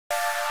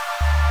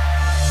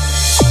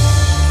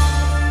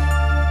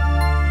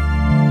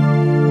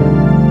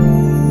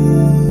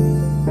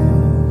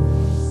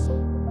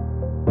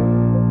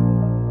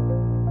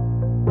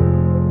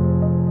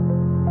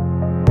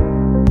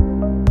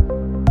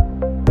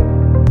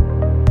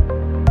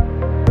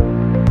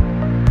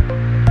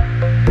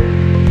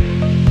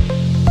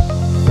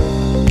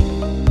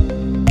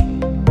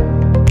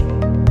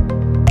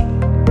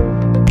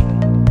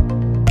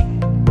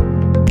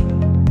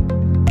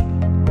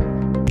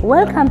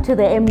Welcome to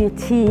the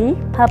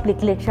MUT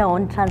Public Lecture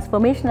on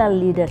Transformational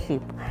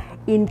Leadership.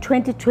 In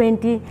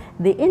 2020,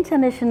 the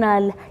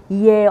International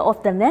Year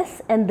of the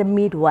Nurse and the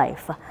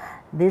Midwife.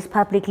 This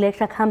public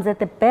lecture comes at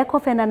the back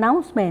of an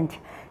announcement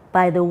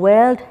by the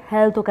World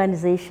Health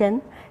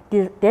Organization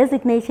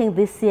designating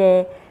this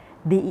year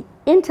the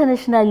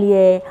International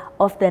Year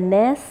of the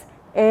Nurse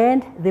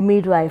and the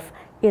Midwife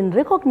in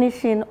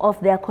recognition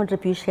of their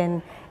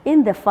contribution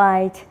in the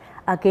fight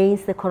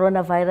against the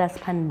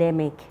coronavirus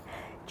pandemic.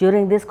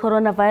 During this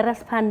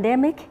coronavirus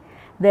pandemic,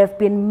 there have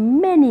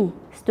been many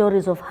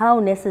stories of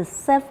how nurses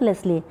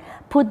selflessly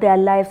put their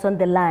lives on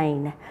the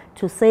line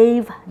to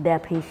save their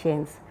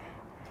patients.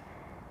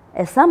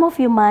 As some of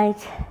you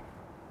might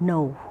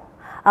know,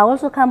 I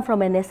also come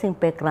from a nursing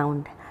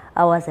background.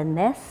 I was a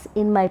nurse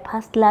in my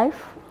past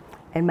life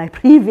and my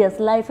previous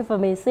life, if I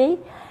may say.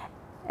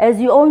 As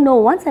you all know,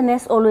 once a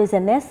nurse, always a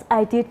nurse.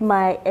 I did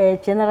my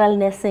general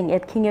nursing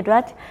at King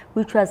Edward,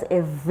 which was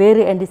a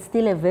very, and it's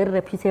still a very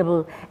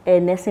reputable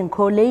nursing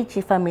college,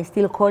 if I may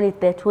still call it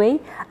that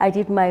way. I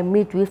did my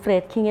midwifery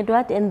at King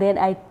Edward, and then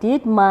I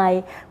did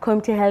my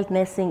community health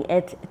nursing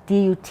at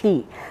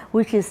DUT,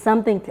 which is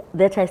something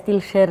that I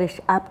still cherish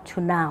up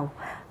to now.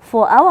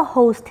 For our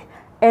host,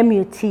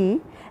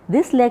 MUT,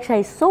 this lecture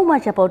is so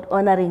much about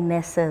honoring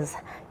nurses,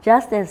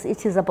 just as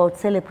it is about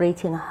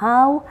celebrating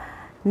how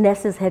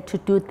nurses had to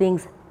do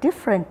things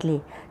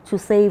differently to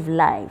save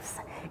lives.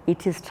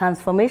 It is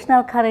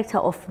transformational character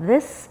of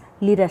this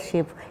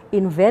leadership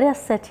in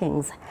various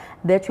settings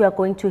that we are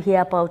going to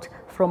hear about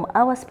from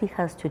our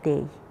speakers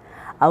today.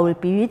 I will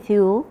be with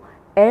you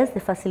as the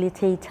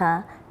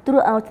facilitator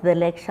throughout the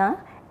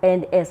lecture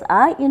and as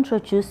I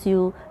introduce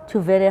you to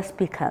various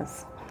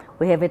speakers.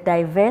 We have a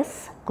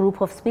diverse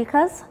group of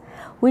speakers,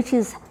 which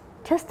is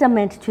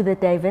testament to the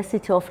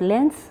diversity of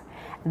lens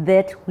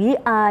that we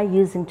are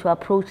using to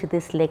approach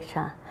this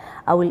lecture.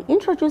 I will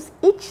introduce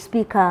each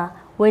speaker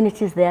when it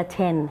is their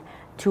turn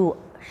to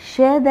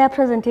share their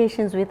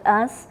presentations with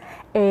us.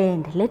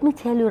 And let me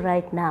tell you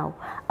right now,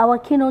 our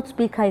keynote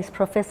speaker is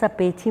Professor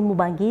Betty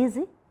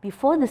Mubangizi.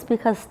 Before the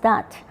speakers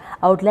start,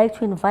 I would like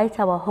to invite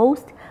our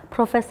host,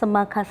 Professor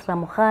Marcus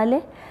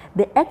Ramukhale,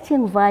 the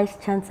Acting Vice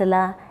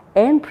Chancellor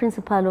and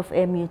Principal of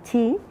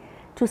MUT,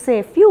 to say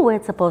a few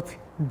words about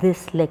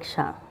this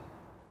lecture.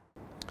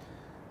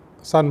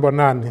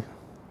 Sanbonani,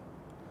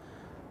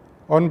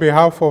 on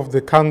behalf of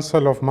the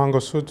Council of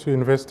Mangosuthu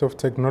University of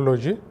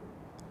Technology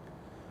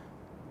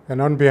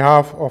and on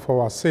behalf of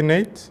our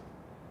Senate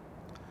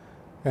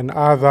and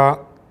other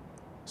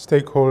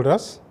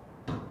stakeholders,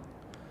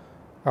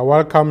 I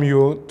welcome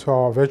you to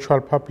our virtual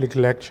public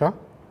lecture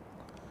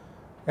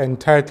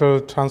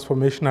entitled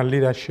Transformational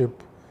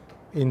Leadership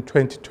in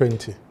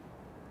 2020,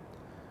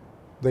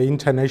 the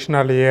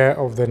International Year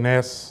of the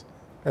Nurse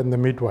and the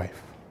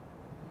Midwife.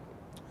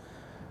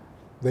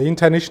 The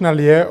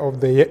International Year of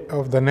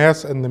the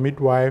Nurse and the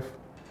Midwife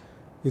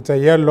is a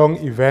year-long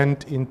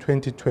event in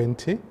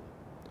 2020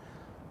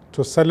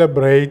 to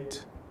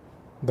celebrate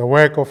the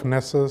work of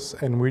nurses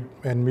and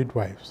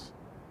midwives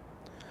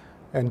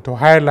and to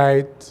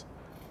highlight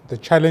the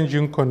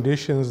challenging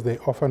conditions they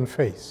often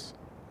face,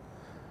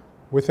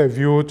 with a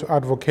view to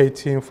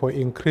advocating for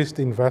increased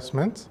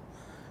investment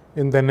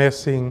in the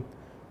nursing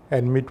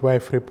and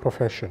midwifery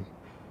profession.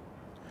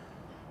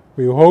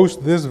 We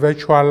host this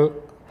virtual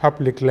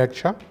public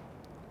lecture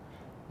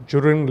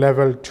during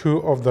level 2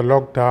 of the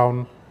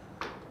lockdown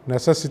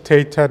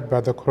necessitated by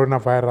the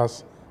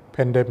coronavirus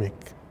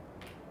pandemic.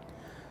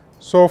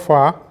 So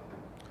far,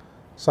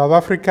 South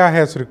Africa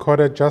has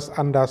recorded just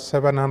under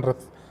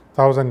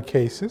 700,000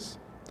 cases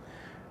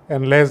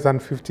and less than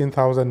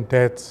 15,000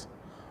 deaths,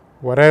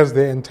 whereas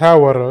the entire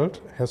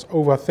world has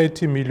over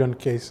 30 million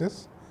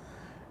cases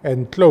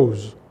and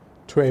close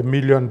to 1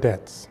 million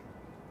deaths.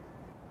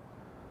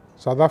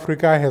 South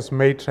Africa has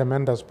made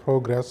tremendous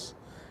progress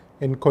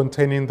in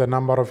containing the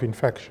number of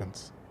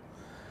infections.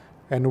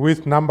 And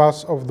with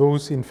numbers of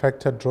those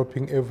infected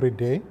dropping every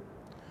day,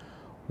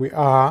 we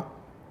are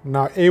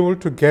now able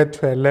to get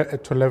to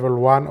level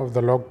 1 of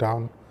the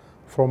lockdown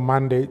from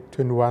Monday,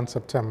 21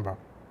 September.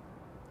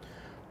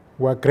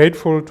 We are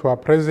grateful to our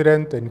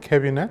President and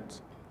Cabinet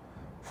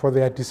for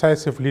their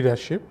decisive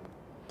leadership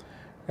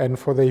and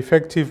for the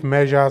effective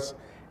measures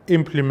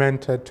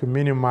implemented to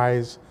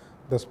minimize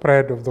the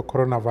spread of the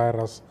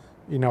coronavirus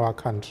in our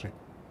country.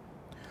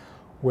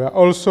 We are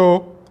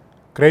also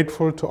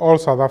grateful to all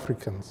South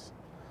Africans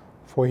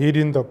for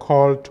heeding the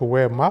call to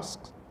wear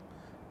masks,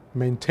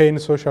 maintain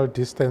social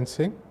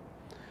distancing,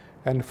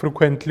 and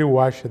frequently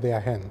wash their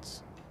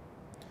hands.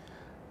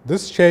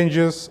 These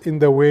changes in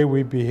the way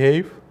we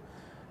behave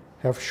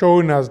have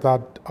shown us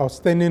that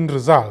outstanding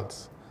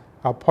results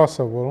are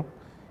possible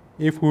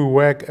if we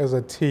work as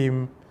a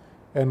team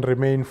and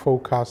remain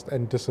focused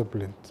and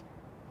disciplined.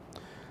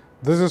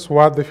 This is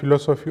what the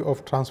philosophy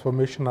of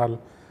transformational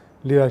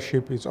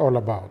leadership is all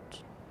about.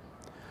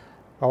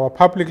 Our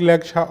public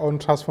lecture on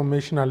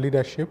transformational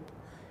leadership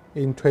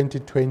in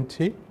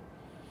 2020,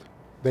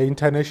 the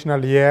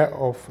International Year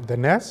of the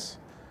Nurse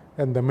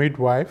and the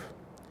Midwife,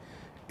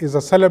 is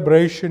a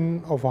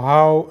celebration of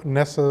how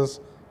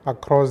nurses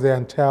across the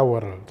entire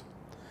world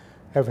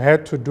have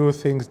had to do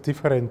things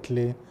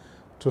differently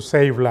to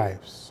save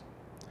lives.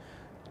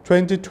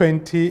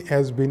 2020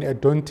 has been a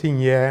daunting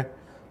year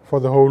for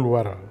the whole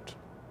world.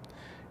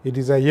 It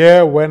is a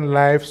year when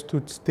life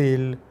stood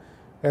still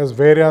as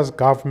various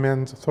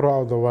governments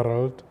throughout the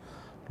world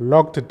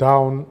locked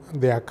down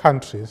their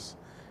countries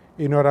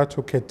in order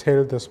to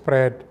curtail the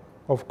spread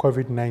of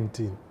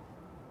COVID-19.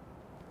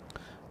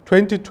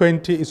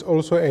 2020 is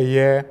also a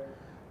year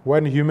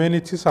when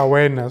humanity's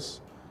awareness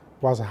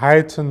was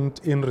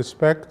heightened in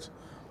respect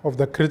of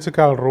the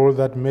critical role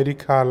that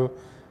medical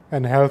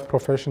and health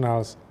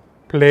professionals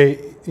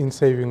play in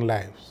saving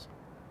lives.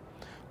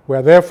 We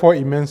are therefore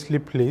immensely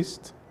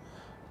pleased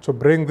to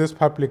bring this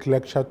public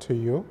lecture to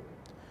you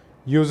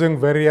using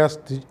various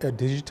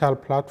digital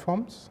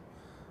platforms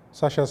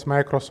such as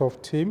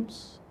Microsoft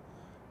Teams,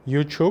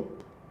 YouTube,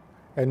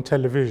 and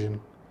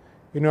television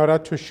in order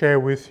to share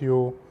with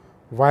you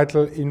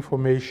vital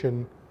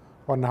information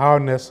on how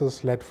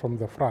nurses led from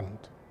the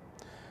front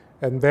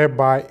and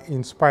thereby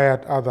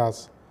inspired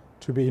others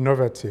to be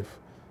innovative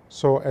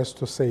so as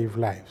to save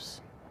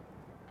lives.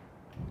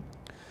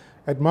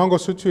 At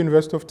Mangosuthu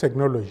University of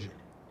Technology,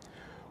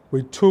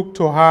 we took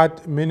to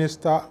heart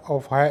Minister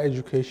of Higher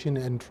Education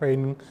and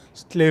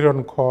Training's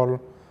clarion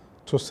call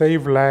to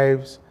save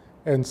lives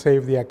and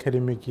save the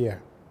academic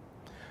year.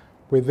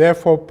 We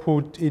therefore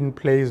put in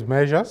place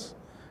measures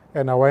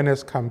and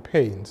awareness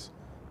campaigns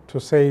to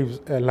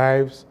save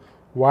lives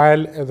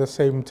while at the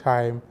same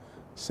time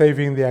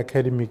saving the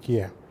academic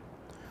year.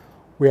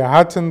 We are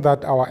heartened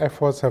that our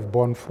efforts have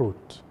borne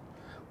fruit,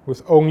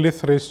 with only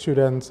 3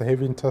 students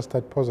having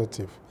tested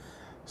positive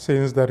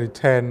since the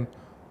return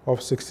of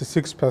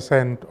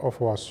 66%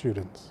 of our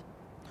students.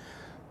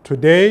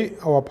 Today,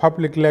 our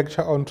public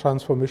lecture on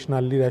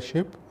transformational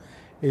leadership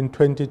in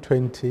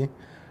 2020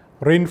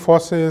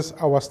 reinforces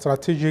our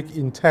strategic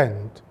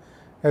intent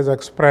as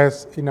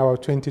expressed in our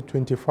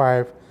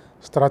 2025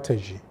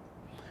 strategy,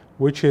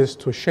 which is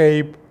to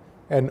shape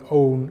and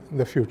own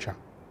the future.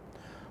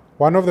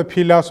 One of the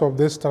pillars of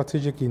this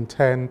strategic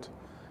intent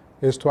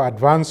is to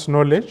advance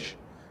knowledge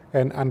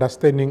and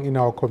understanding in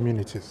our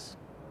communities.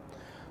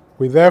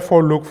 We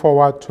therefore look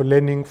forward to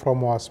learning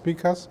from our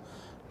speakers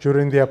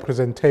during their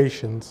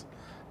presentations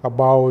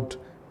about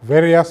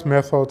various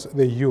methods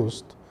they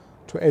used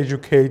to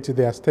educate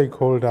their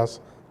stakeholders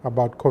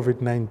about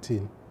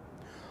COVID-19.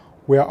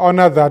 We are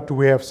honored that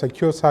we have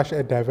secured such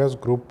a diverse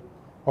group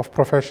of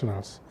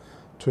professionals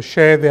to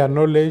share their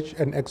knowledge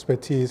and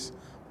expertise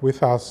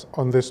with us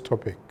on this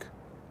topic.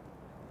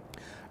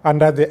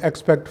 Under the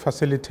expert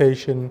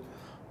facilitation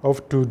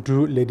of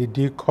Dudu Lady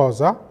D.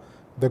 Koza,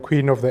 the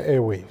Queen of the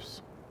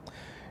Airwaves.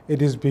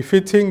 It is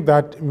befitting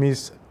that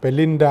Ms.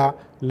 Belinda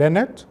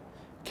Leonard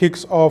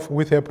kicks off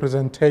with her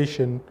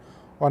presentation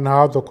on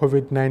how the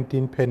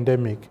COVID-19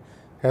 pandemic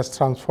has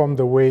transformed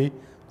the way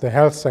the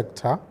health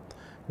sector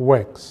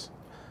works.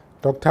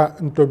 Dr.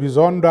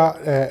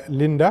 Ntobizonda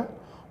Linda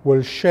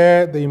will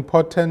share the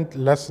important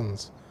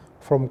lessons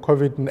from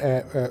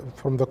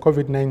the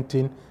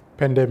COVID-19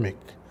 pandemic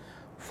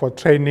for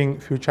training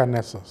future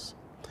nurses.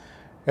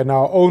 And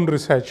our own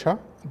researcher,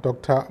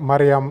 Dr.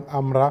 Mariam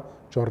Amra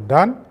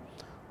Jordan,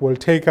 will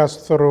take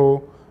us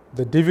through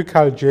the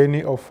difficult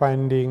journey of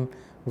finding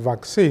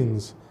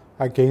vaccines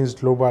against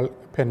global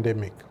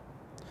pandemic.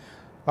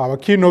 Our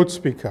keynote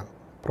speaker,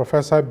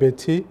 Professor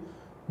Betty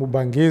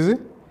Mubangizi,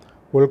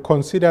 will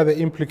consider the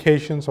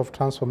implications of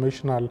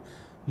transformational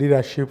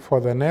leadership for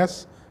the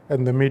nurse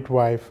and the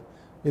midwife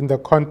in the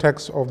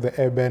context of the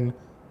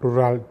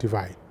urban-rural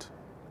divide.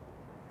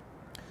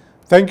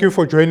 Thank you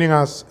for joining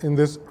us in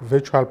this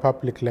virtual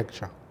public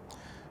lecture.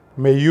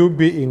 May you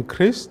be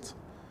increased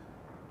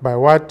by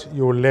what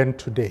you learned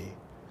today.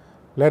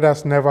 Let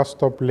us never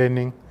stop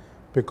learning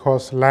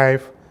because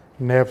life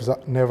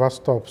never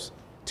stops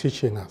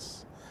teaching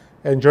us.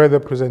 Enjoy the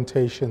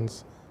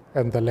presentations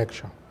and the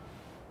lecture.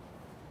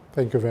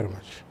 Thank you very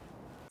much.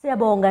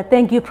 Siyabonga.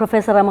 Thank you,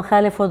 Professor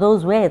Ramokhale, for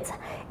those words.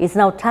 It's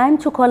now time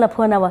to call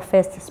upon our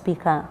first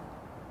speaker.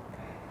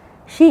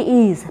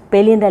 She is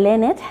Belinda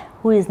Leonard,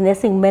 who is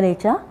nursing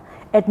manager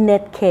at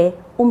Netcare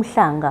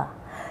Umhlanga.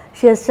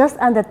 She has just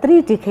under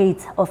 3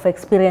 decades of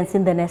experience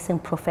in the nursing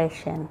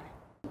profession.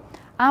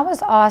 I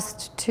was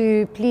asked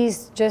to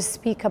please just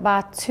speak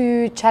about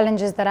 2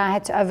 challenges that I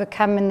had to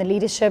overcome in the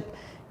leadership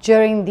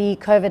during the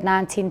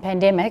COVID-19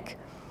 pandemic.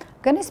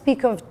 I'm going to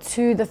speak of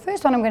 2. The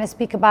first one I'm going to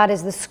speak about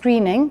is the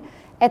screening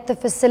at the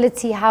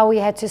facility, how we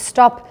had to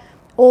stop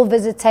all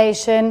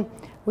visitation,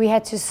 we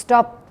had to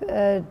stop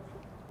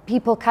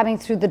people coming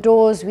through the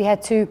doors, we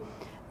had to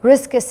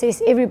risk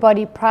assess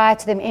everybody prior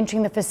to them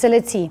entering the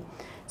facility.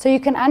 So you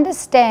can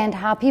understand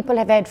how people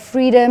have had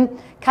freedom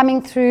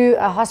coming through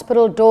a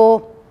hospital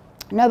door,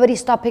 nobody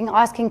stopping,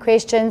 asking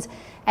questions,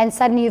 and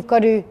suddenly you've got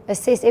to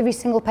assess every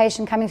single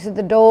patient coming through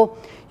the door.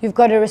 You've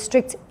got to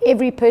restrict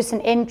every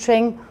person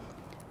entering.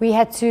 We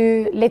had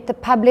to let the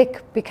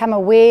public become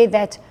aware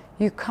that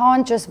you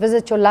can't just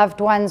visit your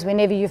loved ones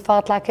whenever you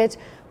felt like it.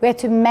 We had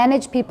to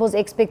manage people's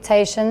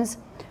expectations.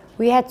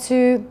 We had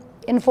to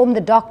inform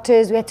the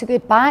doctors, we had to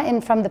get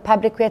buy-in from the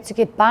public, we had to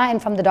get buy-in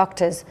from the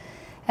doctors.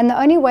 And the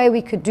only way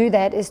we could do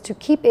that is to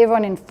keep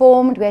everyone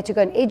informed. We had to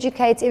go and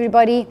educate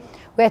everybody.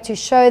 We had to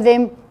show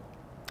them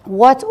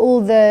what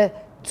all the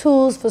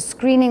tools for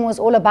screening was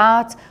all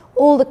about,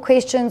 all the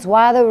questions,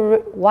 why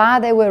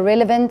they were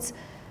relevant.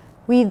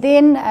 We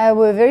then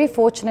were very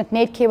fortunate.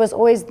 Netcare was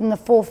always in the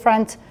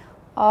forefront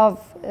of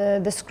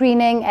the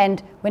screening,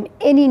 and when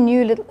any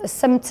new little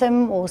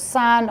symptom or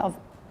sign of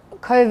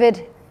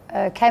COVID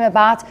came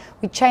about,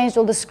 we changed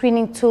all the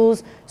screening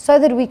tools so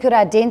that we could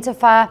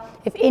identify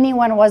if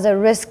anyone was a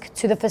risk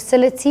to the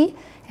facility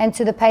and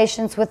to the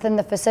patients within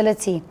the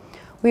facility.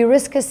 We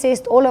risk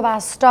assessed all of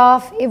our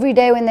staff every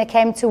day when they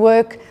came to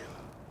work.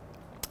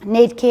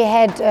 Netcare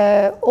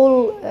had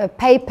all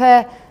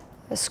paper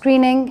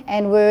screening,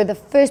 and were the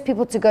first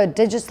people to go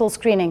digital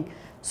screening.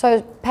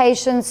 So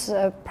patients,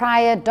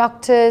 prior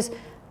doctors,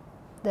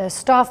 the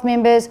staff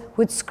members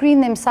would screen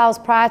themselves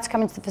prior to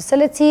coming to the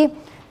facility.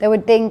 They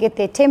would then get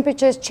their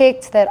temperatures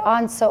checked, they'd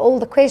answer all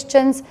the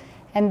questions,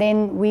 and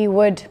then we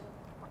would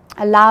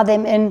allow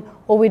them in,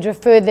 or we'd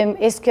refer them,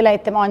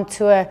 escalate them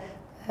onto a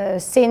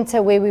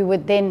center where we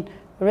would then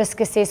risk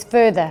assess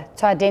further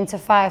to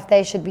identify if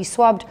they should be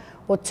swabbed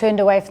or turned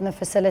away from the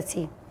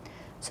facility.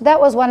 So that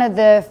was one of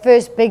the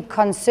first big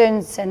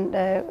concerns and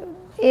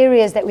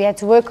areas that we had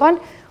to work on.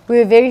 We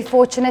were very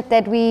fortunate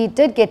that we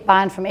did get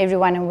buy-in from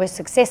everyone and were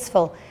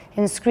successful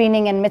in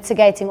screening and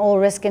mitigating all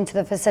risk into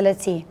the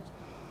facility.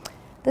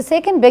 The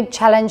second big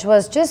challenge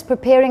was just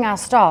preparing our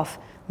staff,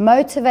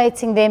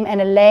 motivating them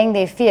and allaying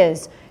their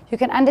fears. You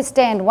can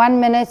understand 1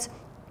 minute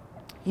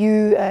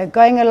you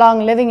going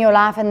along, living your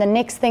life, and the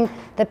next thing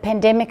the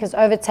pandemic has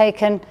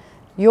overtaken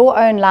your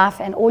own life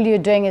and all you're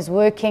doing is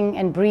working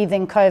and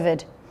breathing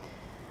COVID.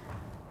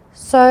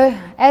 So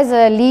as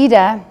a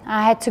leader,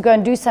 I had to go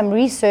and do some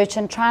research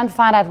and try and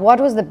find out what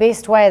was the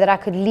best way that I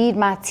could lead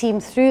my team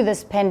through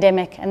this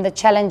pandemic and the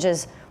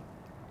challenges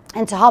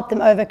and to help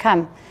them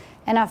overcome.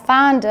 And I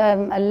found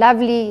a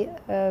lovely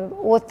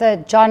author,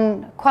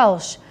 John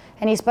Quelch,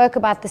 and he spoke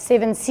about the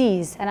 7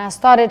 C's. And I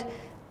started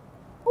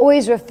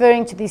always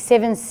referring to these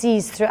 7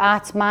 C's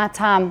throughout my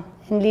time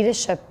in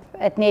leadership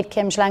at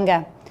Netcare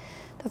Mhlanga.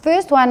 The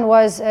first one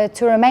was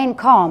to remain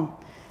calm.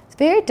 It's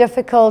very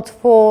difficult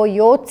for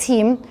your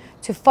team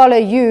to follow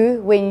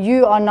you when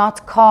you are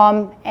not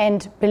calm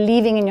and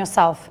believing in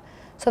yourself.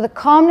 So the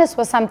calmness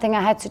was something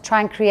I had to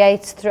try and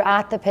create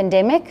throughout the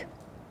pandemic.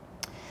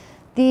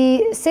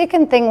 The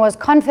second thing was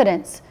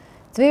confidence.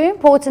 It's very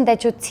important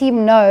that your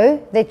team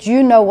know that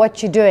you know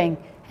what you're doing.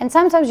 And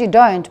sometimes you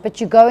don't, but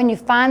you go and you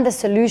find the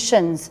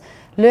solutions.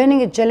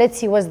 Learning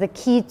agility was the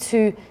key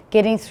to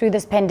getting through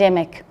this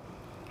pandemic.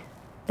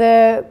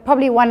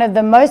 Probably one of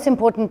the most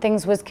important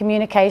things was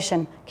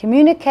communication.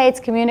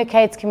 Communicate,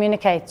 communicate,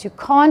 communicate. You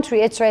can't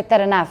reiterate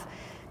that enough.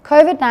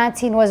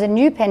 COVID-19 was a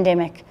new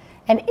pandemic,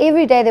 and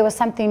every day there was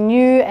something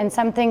new and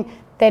something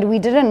that we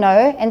didn't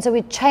know, and so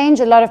we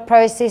changed a lot of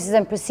processes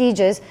and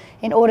procedures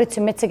in order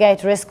to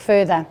mitigate risk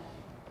further.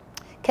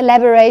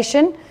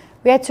 Collaboration.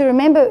 We had to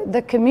remember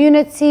the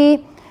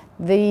community,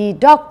 the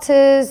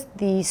doctors,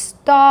 the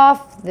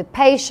staff, the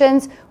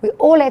patients. We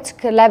all had to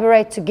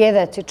collaborate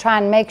together to try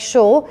and make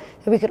sure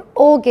that we could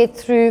all get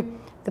through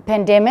the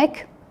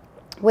pandemic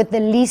with the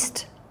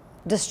least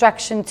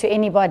destruction to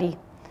anybody.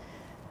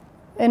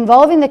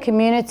 Involving the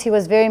community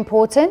was very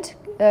important.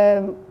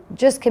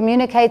 Just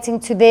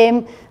communicating to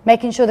them,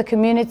 making sure the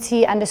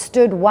community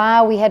understood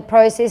why we had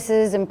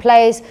processes in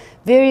place.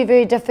 Very,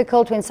 very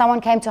difficult when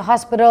someone came to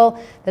hospital,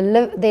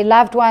 their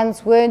loved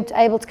ones weren't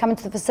able to come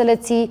into the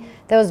facility.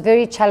 That was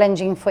very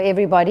challenging for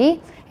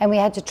everybody, and we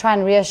had to try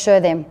and reassure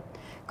them.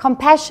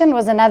 Compassion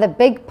was another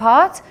big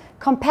part.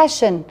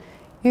 Compassion.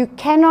 You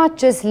cannot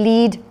just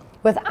lead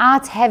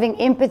without having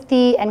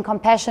empathy and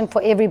compassion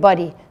for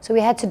everybody. So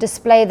we had to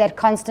display that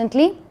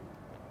constantly.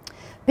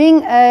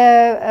 Being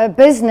a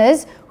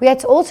business, we had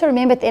to also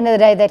remember at the end of the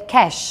day that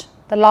cash,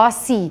 the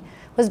last C,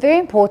 was very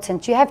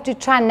important. You have to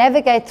try and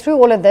navigate through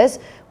all of this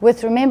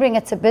with remembering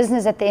it's a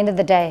business at the end of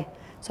the day.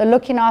 So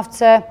looking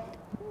after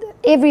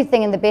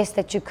everything in the best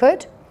that you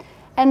could.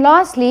 And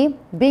lastly,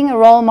 being a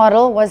role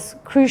model was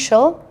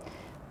crucial,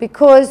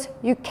 because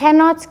you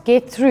cannot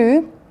get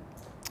through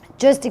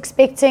just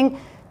expecting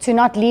to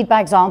not lead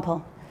by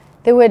example.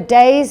 There were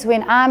days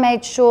when I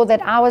made sure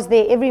that I was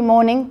there every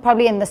morning.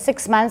 Probably in the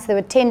 6 months, there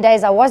were 10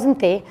 days I wasn't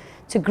there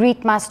to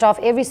greet my staff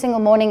every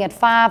single morning at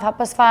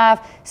 5:30,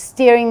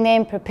 steering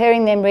them,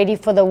 preparing them ready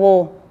for the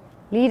war.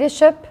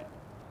 Leadership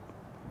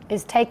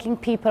is taking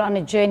people on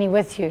a journey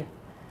with you.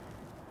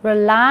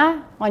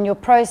 Rely on your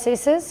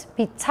processes.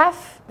 Be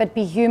tough, but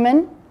be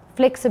human.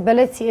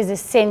 Flexibility is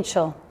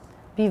essential.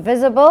 Be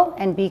visible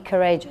and be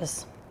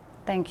courageous.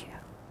 Thank you.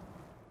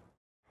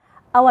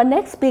 Our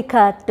next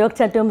speaker,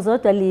 Dr.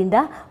 Domzodwa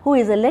Linda, who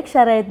is a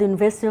lecturer at the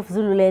University of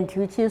Zululand,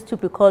 which used to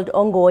be called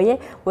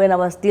Ongoye when I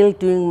was still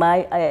doing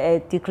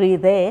my degree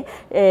there.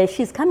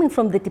 She's coming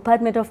from the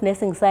Department of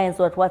Nursing Science.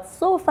 What's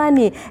so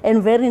funny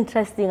and very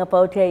interesting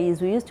about her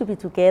is we used to be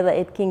together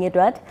at King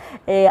Edward.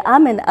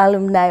 I'm an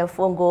alumni of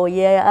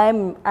Ongoye.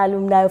 I'm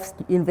alumni of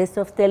University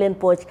of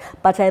Stellenbosch,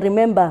 but I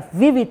remember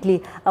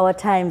vividly our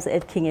times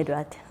at King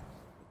Edward.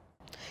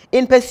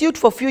 In pursuit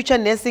for future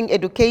nursing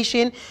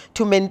education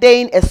to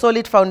maintain a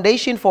solid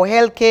foundation for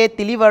healthcare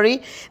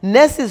delivery,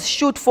 nurses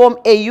should form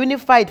a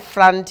unified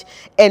front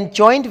and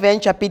joint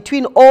venture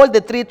between all the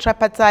three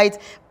tripartite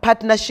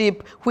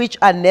partnership, which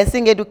are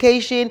nursing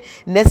education,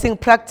 nursing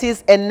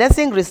practice, and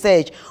nursing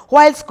research.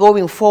 Whilst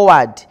going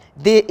forward,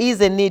 there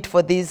is a need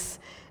for this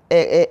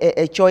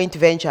a joint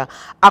venture.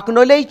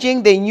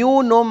 Acknowledging the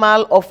new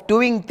normal of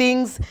doing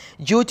things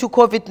due to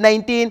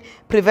COVID-19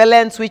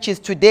 prevalence, which is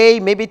today,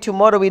 maybe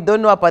tomorrow, we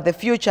don't know about the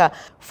future.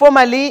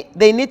 Formally,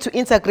 they need to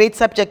integrate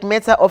subject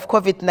matter of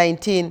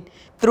COVID-19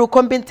 through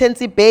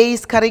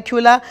competency-based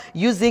curricula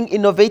using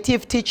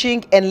innovative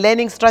teaching and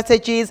learning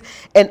strategies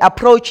and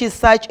approaches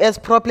such as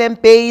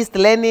problem-based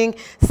learning,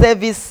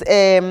 service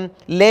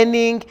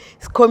learning,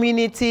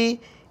 community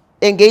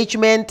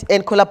engagement,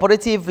 and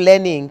collaborative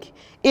learning.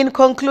 In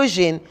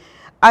conclusion,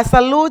 I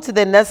salute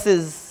the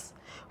nurses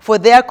for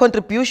their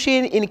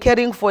contribution in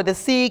caring for the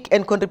sick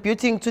and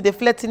contributing to the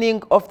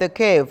flattening of the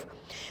curve.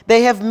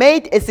 They have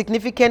made a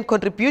significant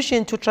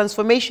contribution to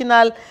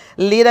transformational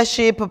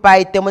leadership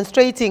by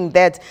demonstrating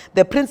that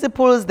the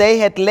principles they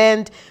had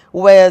learned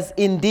was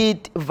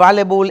indeed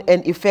valuable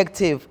and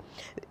effective.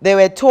 They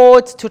were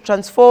taught to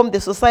transform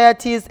the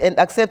societies and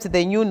accept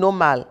the new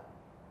normal.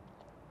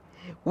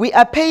 We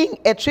are paying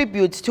a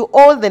tribute to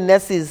all the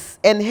nurses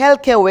and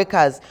healthcare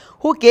workers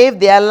who gave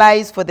their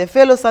lives for the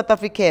fellow South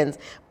Africans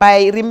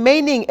by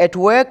remaining at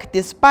work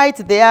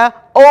despite their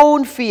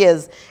own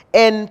fears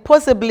and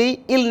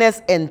possibly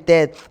illness and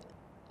death.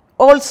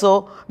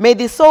 Also, may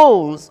the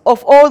souls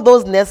of all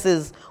those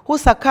nurses who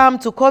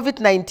succumbed to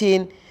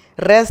COVID-19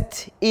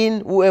 rest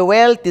in a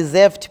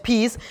well-deserved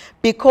peace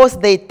because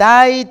they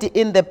died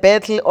in the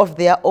battle of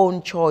their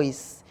own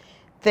choice.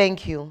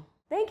 Thank you.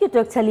 Thank you,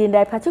 Dr. Linda.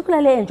 I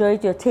particularly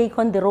enjoyed your take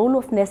on the role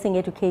of nursing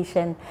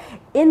education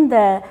in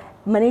the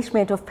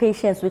management of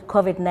patients with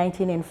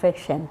COVID-19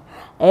 infection.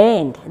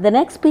 And the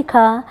next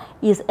speaker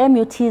is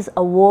MUT's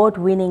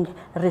award-winning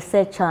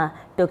researcher,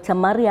 Dr.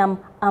 Mariam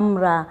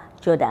Amra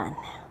Jordan.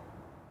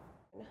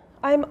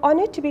 I'm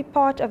honored to be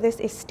part of this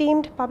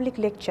esteemed public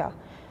lecture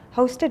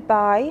hosted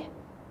by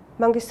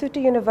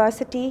Mangosuthu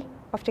University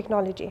of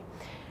Technology.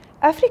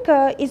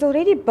 Africa is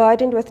already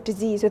burdened with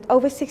disease, with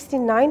over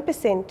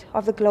 69%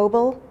 of the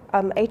global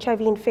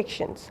HIV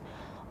infections.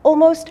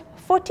 Almost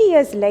 40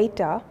 years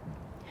later,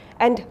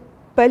 and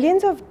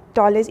billions of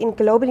dollars in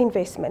global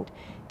investment,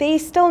 there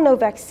is still no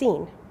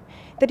vaccine.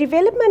 The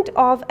development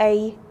of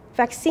a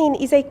vaccine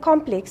is a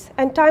complex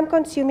and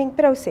time-consuming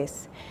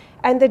process,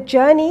 and the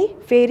journey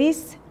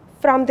varies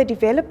from the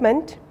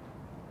development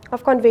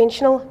of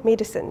conventional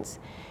medicines.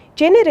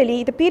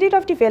 Generally, the period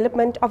of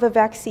development of a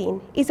vaccine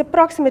is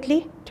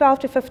approximately 12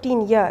 to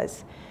 15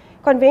 years.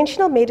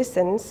 Conventional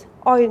medicines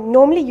are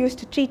normally used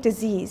to treat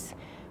disease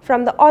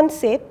from the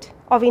onset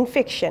of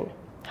infection.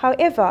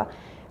 However,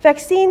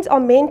 vaccines are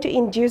meant to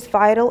induce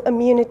viral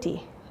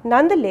immunity.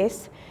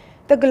 Nonetheless,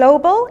 the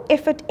global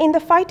effort in the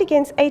fight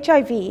against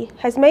HIV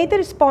has made the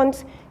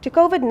response to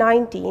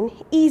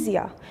COVID-19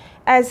 easier,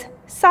 as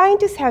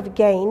scientists have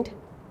gained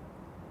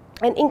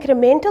an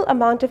incremental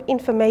amount of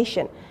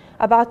information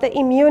about the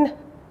immune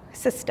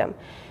system,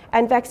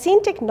 and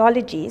vaccine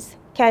technologies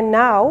can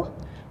now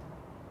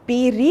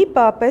be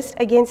repurposed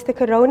against the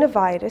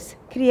coronavirus,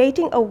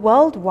 creating a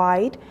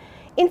worldwide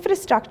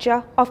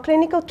infrastructure of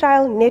clinical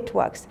trial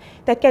networks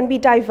that can be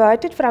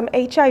diverted from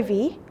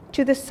HIV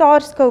to the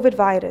SARS-CoV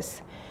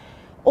virus.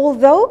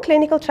 Although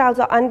clinical trials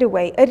are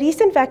underway, a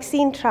recent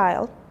vaccine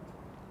trial,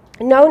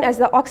 known as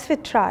the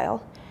Oxford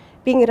trial,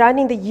 being run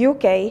in the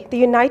UK, the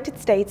United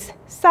States,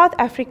 South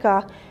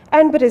Africa,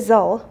 and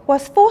Brazil,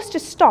 was forced to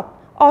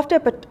stop after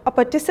a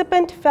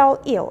participant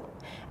fell ill,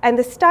 and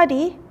the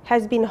study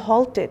has been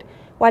halted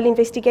while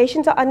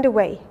investigations are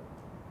underway.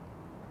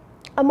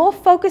 A more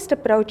focused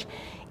approach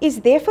is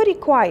therefore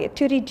required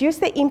to reduce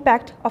the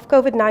impact of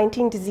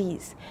COVID-19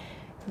 disease.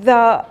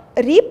 The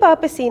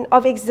repurposing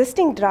of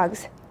existing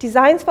drugs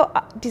designed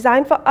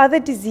for other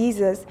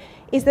diseases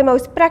is the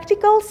most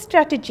practical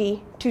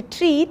strategy to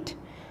treat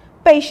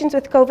patients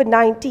with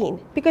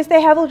COVID-19 because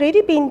they have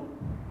already been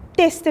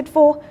tested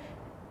for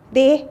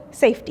their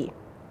safety.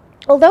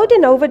 Although de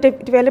novo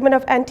development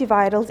of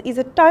antivirals is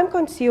a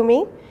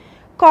time-consuming,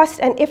 cost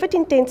and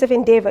effort-intensive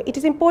endeavor, it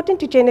is important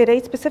to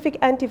generate specific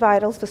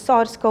antivirals for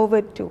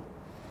SARS-CoV-2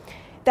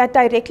 that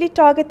directly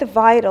target the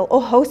viral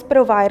or host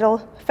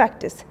proviral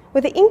factors.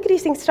 With the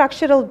increasing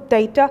structural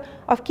data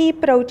of key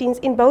proteins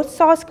in both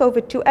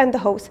SARS-CoV-2 and the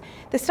host,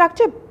 the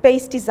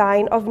structure-based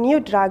design of new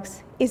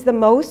drugs is the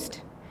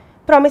most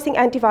promising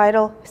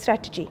antiviral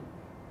strategy.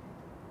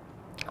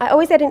 I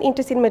always had an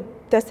interest in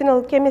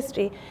medicinal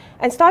chemistry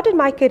and started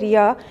my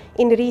career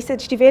in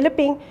research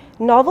developing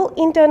novel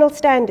internal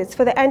standards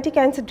for the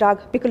anti-cancer drug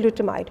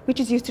bicalutamide, which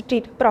is used to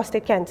treat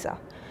prostate cancer.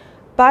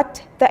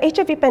 But the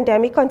HIV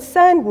pandemic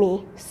concerned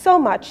me so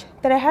much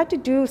that I had to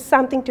do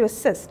something to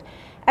assist,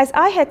 as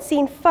I had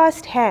seen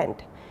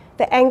firsthand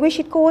the anguish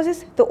it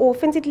causes, the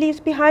orphans it leaves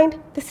behind,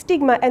 the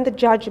stigma and the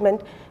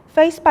judgment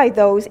faced by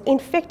those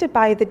infected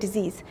by the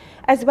disease,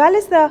 as well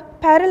as the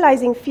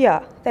paralyzing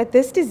fear that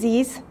this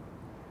disease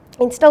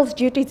instills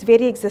due to its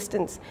very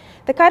existence.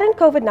 The current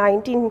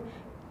COVID-19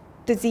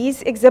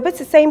 disease exhibits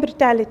the same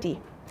brutality,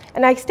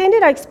 and I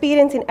extended our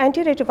experience in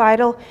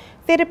antiretroviral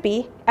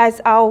therapy as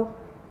our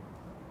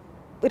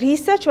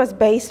research was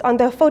based on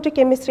the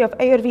photochemistry of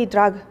ARV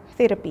drug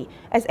therapy,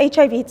 as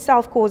HIV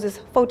itself causes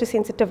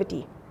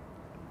photosensitivity,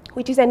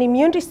 which is an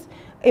immune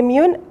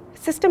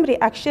system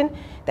reaction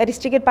that is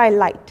triggered by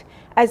light,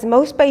 as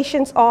most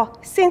patients are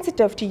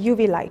sensitive to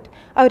UV light.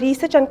 Our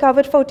research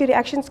uncovered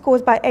photoreactions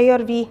caused by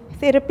ARV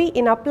therapy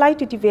in our plight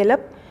to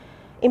develop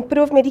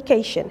improved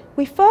medication.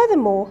 We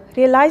furthermore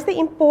realized the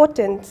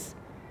importance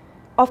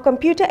of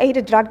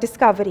computer-aided drug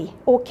discovery,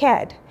 or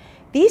CAD.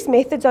 These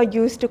methods are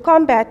used to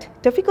combat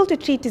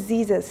difficult-to-treat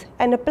diseases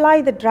and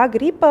apply the drug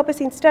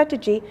repurposing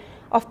strategy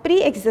of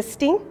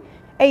pre-existing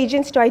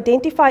agents to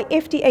identify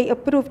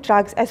FDA-approved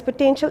drugs as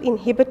potential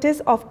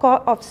inhibitors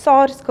of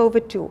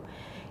SARS-CoV-2.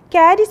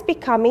 CAD is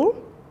becoming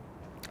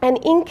an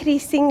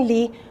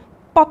increasingly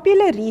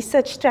popular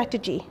research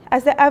strategy,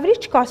 as the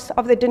average cost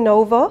of the de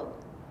novo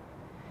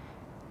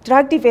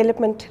drug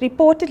development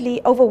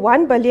reportedly over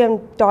 $1 billion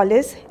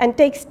and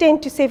takes 10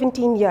 to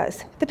 17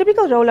 years. The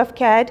typical role of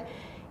CAD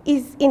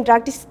in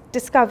drug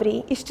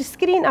discovery is to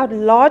screen out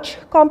large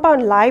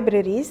compound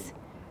libraries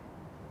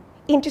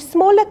into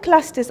smaller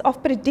clusters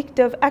of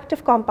predictive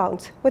active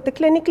compounds with a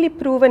clinically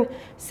proven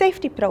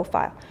safety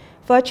profile.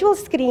 Virtual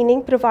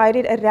screening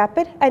provided a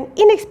rapid and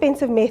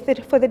inexpensive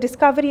method for the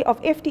discovery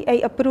of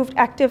FDA-approved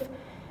active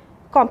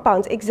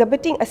compounds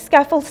exhibiting a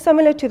scaffold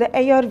similar to the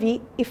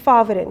ARV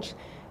efavirenz,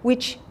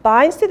 which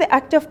binds to the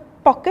active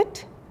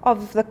pocket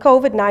of the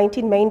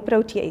COVID-19 main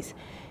protease.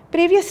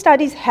 Previous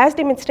studies has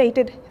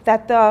demonstrated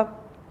that the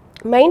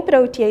main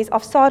protease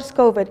of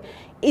SARS-CoV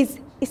is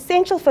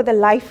essential for the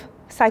life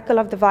cycle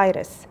of the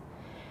virus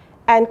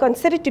and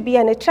considered to be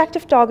an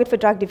attractive target for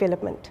drug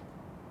development.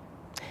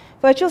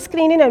 Virtual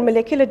screening and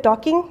molecular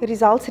docking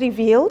results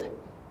revealed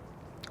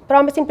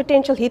promising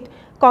potential hit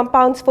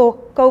compounds for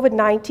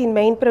COVID-19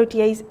 main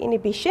protease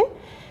inhibition.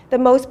 The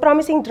most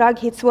promising drug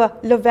hits were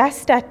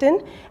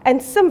lovastatin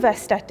and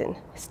simvastatin.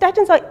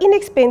 Statins are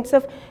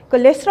inexpensive,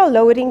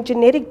 cholesterol-lowering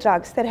generic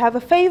drugs that have a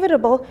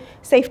favorable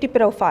safety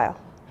profile.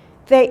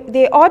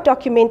 There are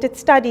documented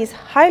studies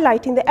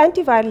highlighting the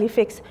antiviral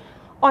effects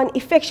on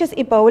infectious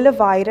Ebola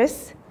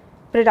virus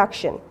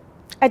production.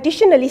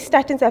 Additionally,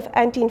 statins have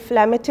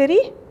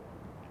anti-inflammatory,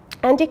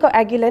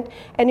 anticoagulant,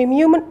 and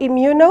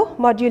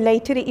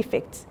immunomodulatory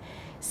effects.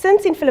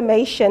 Since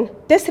inflammation,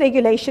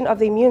 dysregulation of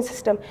the immune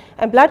system,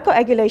 and blood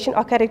coagulation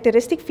are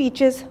characteristic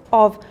features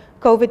of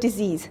COVID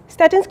disease,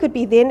 statins could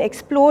be then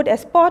explored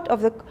as part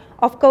of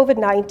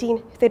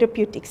COVID-19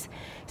 therapeutics.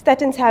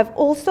 Statins have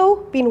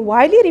also been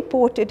widely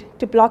reported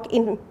to block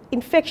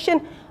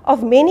infection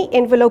of many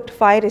enveloped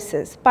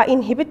viruses by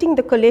inhibiting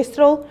the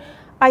cholesterol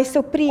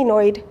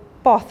isoprenoid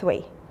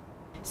pathway.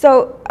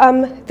 So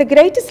the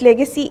greatest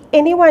legacy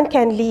anyone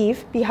can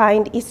leave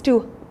behind is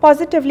to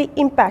positively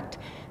impact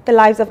the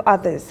lives of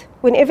others.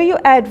 Whenever you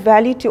add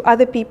value to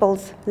other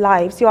people's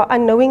lives, you are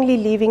unknowingly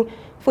leaving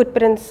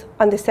footprints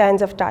on the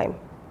sands of time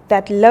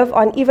that live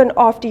on even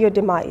after your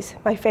demise.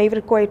 My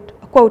favorite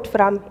quote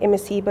from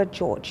Ms. Hebert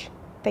George.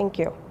 Thank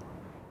you.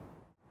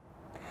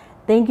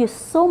 Thank you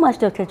so much,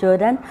 Dr.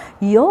 Jordan.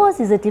 Yours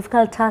is a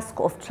difficult task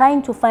of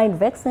trying to find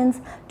vaccines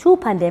to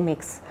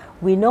pandemics.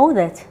 We know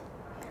that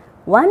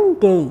one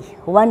day,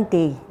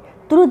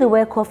 through the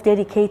work of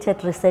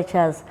dedicated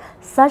researchers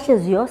such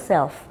as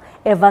yourself,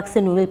 a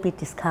vaccine will be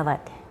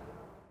discovered.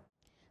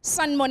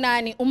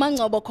 Sanmonani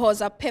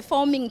Umangcobokoza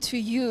performing to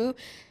you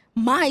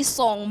my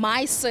song,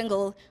 my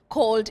single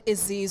called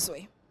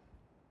Izizwe.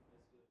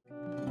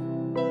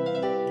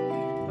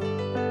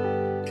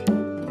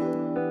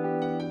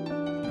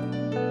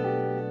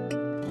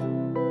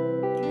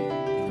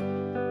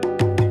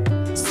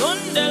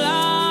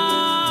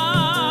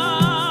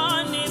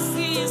 Sondelani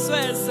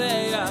sizwe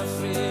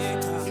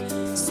se-Afrika,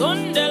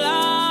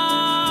 sondelani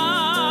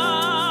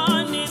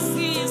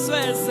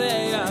sizwe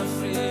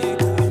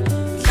se-Afrika,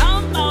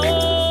 hlamba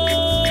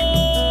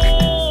wonke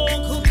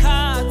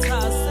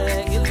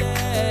ukhathazekile,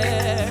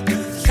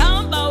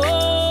 hlamba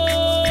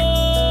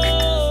wonke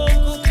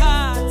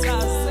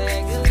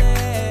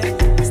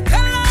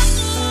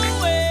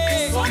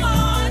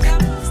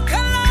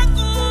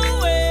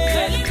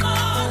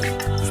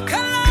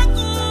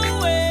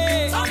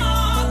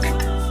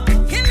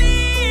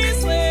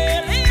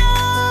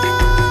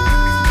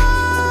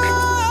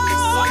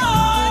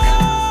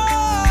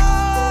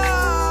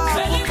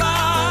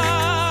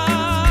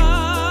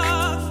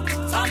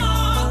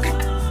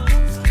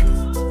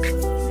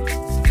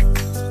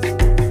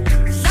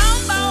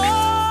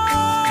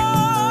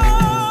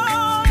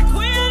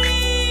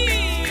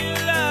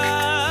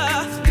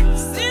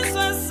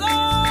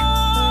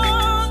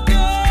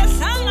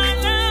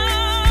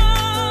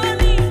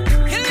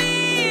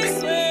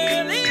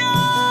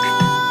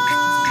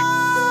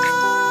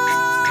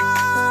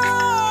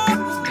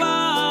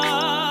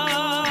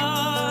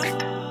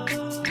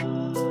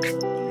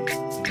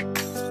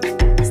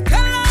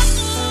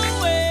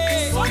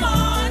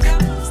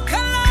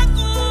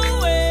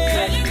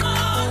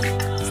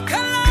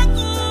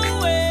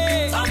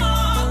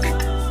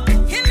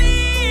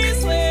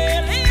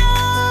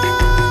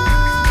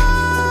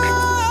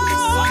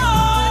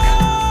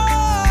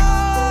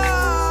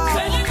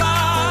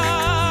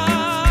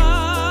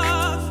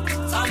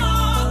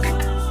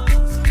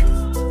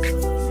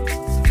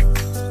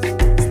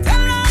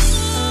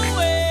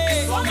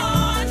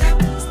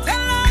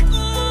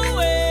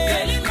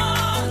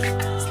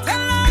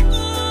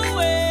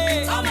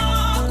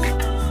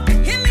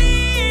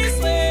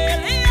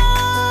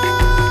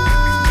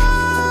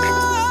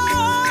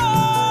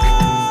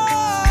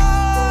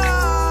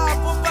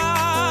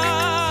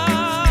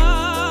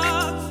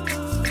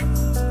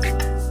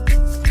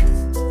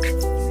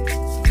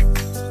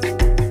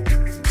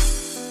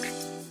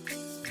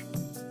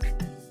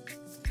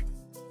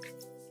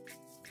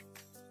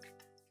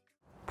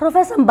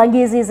Professor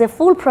Mbangizi is a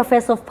full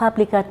professor of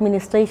public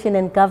administration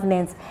and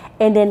governance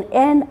and an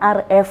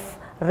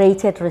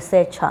NRF-rated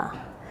researcher.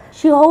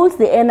 She holds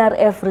the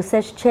NRF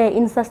Research Chair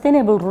in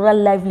Sustainable Rural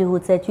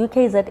Livelihoods at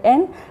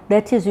UKZN,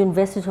 that is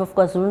University of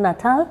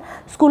KwaZulu-Natal,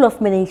 School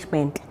of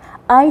Management,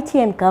 IT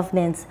and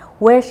Governance,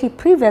 where she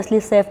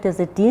previously served as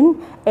a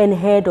Dean and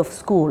Head of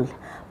School.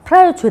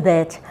 Prior to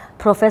that,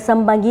 Professor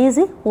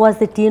Mbangizi was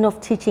the Dean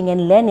of Teaching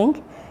and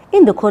Learning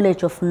in the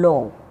College of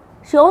Law.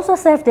 She also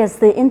served as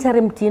the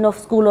Interim Dean of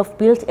School of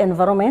Built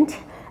Environment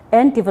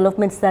and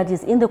Development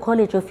Studies in the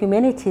College of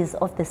Humanities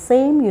of the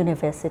same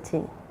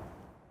university.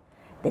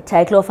 The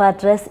title of her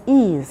address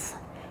is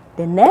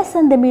The Nurse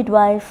and the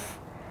Midwife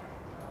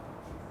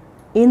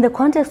in the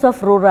Context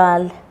of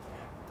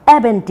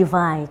Rural-Urban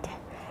Divide,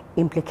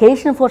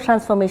 Implication for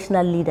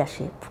Transformational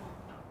Leadership.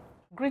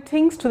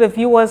 Greetings to the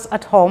viewers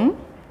at home.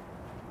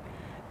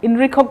 In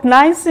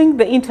recognizing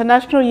the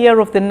International Year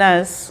of the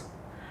Nurse,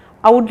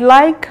 I would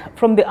like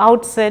from the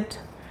outset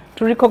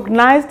to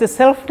recognize the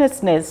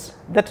selflessness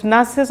that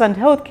nurses and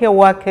healthcare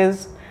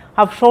workers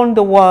have shown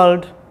the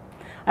world,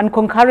 and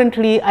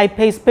concurrently I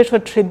pay special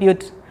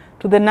tribute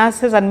to the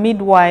nurses and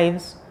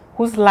midwives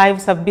whose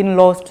lives have been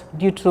lost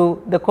due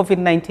to the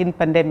COVID-19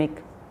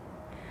 pandemic.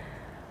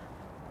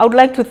 I would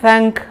like to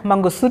thank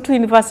Mangosuthu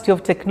University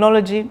of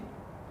Technology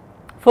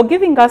for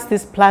giving us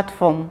this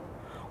platform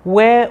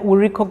where we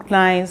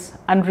recognize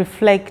and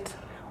reflect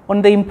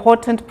on the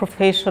important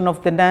profession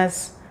of the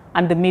nurse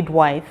and the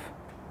midwife.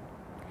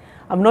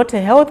 I'm not a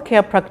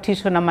healthcare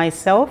practitioner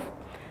myself,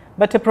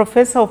 but a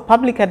professor of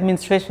public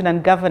administration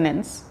and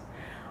governance.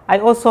 I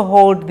also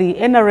hold the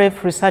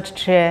NRF Research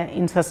Chair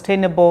in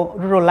Sustainable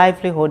Rural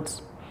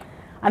Livelihoods,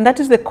 and that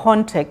is the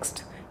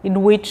context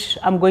in which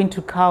I'm going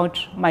to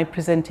couch my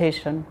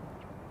presentation.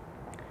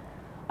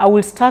 I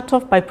will start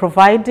off by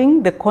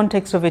providing the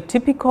context of a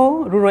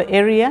typical rural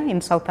area in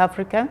South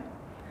Africa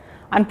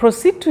and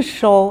proceed to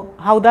show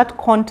how that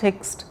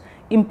context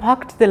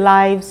impacts the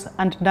lives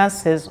and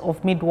nurses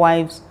of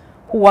midwives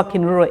who work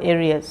in rural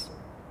areas.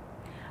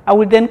 I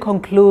will then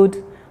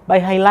conclude by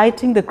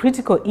highlighting the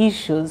critical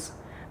issues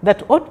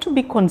that ought to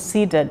be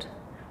considered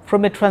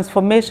from a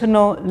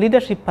transformational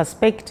leadership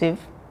perspective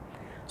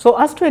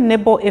so as to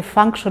enable a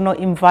functional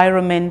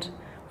environment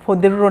for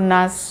the rural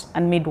nurse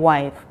and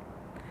midwife.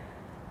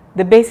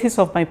 The basis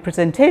of my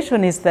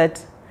presentation is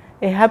that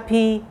a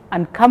happy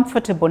and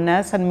comfortable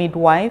nurse and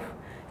midwife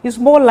is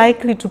more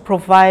likely to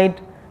provide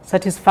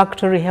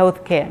satisfactory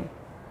health care.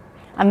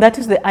 And that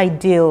is the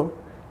ideal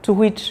to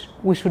which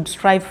we should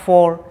strive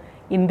for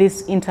in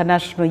this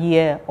International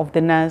Year of the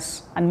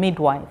Nurse and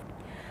Midwife.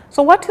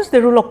 So what is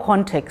the rural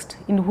context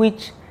in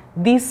which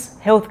this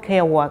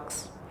healthcare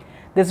works?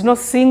 There's no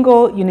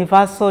single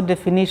universal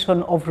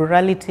definition of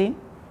rurality.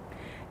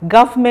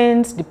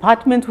 Governments,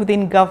 departments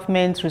within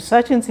governments,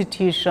 research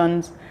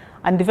institutions,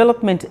 and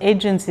development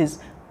agencies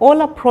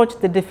all approach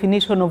the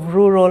definition of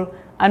rural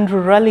and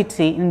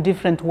rurality in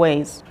different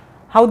ways.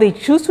 How they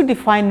choose to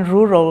define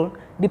rural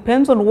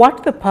depends on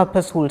what the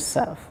purpose will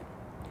serve.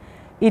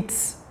 In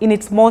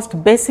its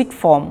most basic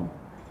form,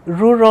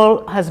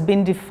 rural has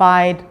been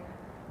defined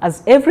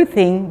as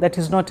everything that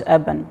is not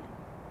urban.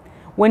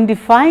 When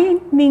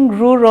defining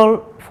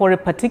rural for a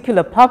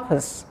particular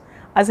purpose,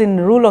 as in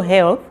rural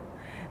health,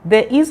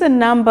 there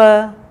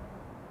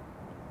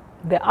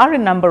are a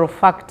number of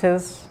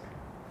factors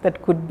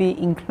that could be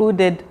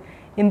included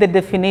in the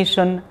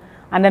definition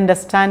and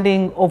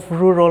understanding of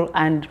rural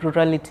and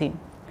rurality.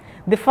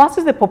 The first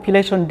is the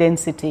population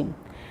density.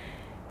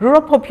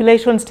 Rural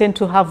populations tend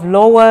to have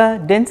lower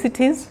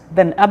densities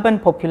than urban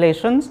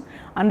populations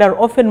and are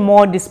often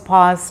more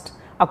dispersed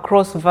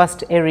across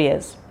vast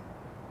areas.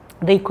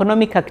 The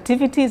economic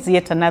activity is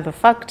yet another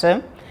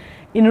factor.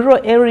 In rural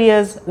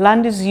areas,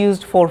 land is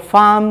used for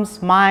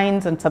farms,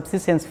 mines, and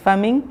subsistence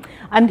farming.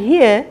 And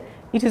here,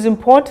 it is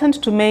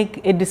important to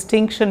make a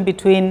distinction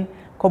between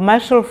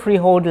commercial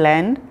freehold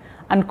land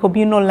and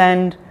communal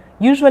land,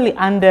 usually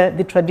under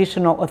the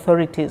traditional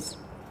authorities.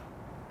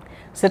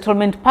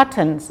 Settlement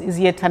patterns is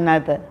yet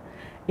another.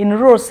 In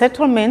rural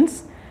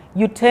settlements,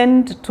 you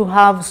tend to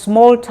have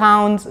small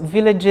towns,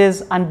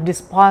 villages, and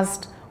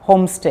dispersed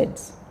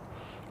homesteads.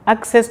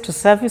 Access to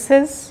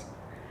services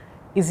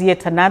is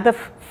yet another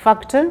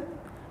factor,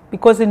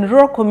 because in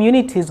rural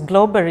communities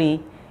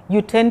globally,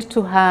 you tend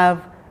to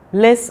have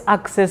less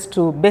access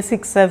to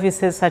basic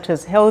services such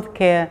as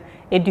healthcare,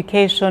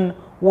 education,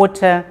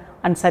 water,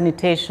 and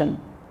sanitation.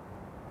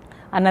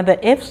 Another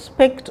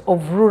aspect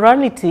of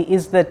rurality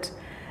is that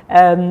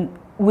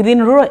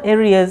within rural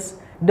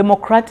areas,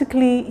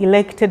 democratically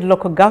elected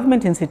local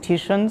government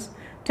institutions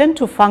tend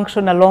to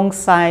function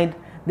alongside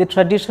the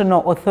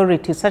traditional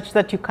authority, such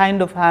that you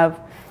kind of have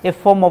a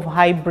form of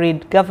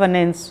hybrid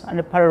governance and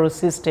a parallel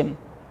system.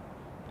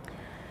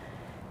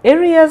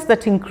 Areas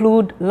that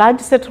include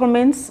large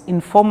settlements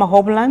in former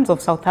homelands of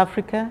South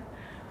Africa,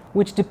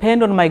 which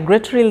depend on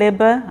migratory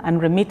labor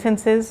and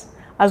remittances,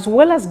 as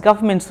well as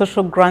government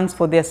social grants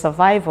for their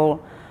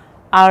survival,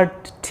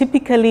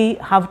 typically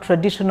have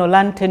traditional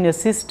land tenure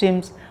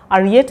systems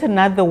are yet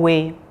another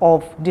way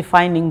of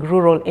defining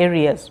rural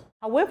areas.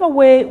 However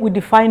way we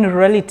define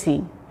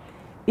rurality,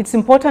 it's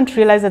important to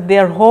realize that they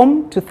are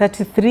home to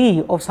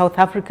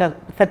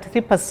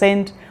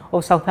 33%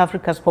 of South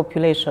Africa's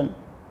population.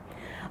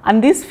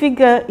 And this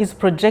figure is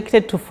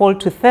projected to fall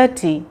to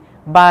 30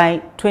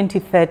 by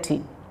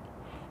 2030.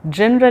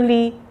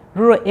 Generally,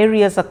 rural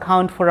areas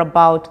account for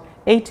about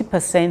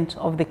 80%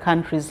 of the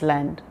country's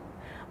land,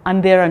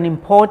 and they're an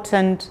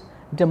important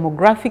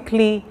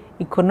demographically,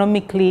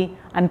 economically,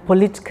 and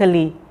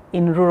politically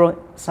in rural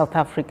South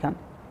Africa.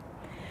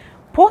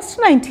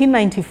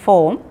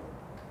 Post-1994,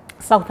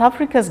 South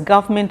Africa's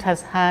government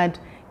has had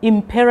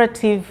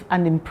imperative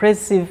and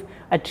impressive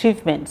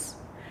achievements,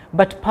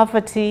 but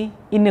poverty,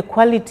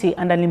 inequality,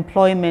 and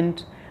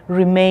unemployment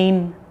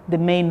remain the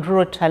main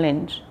rural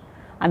challenge,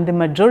 and the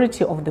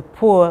majority of the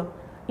poor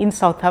in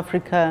South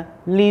Africa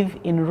live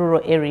in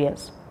rural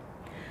areas.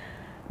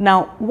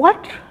 Now,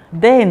 what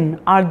then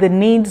are the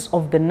needs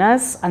of the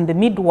nurse and the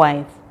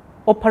midwife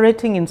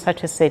operating in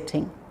such a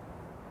setting?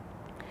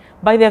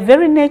 By their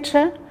very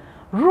nature,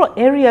 rural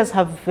areas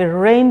have a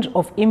range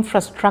of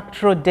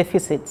infrastructural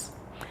deficits,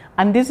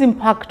 and these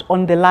impact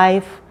on the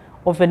life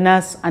of a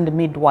nurse and a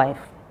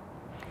midwife.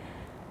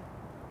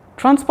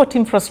 Transport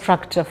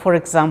infrastructure, for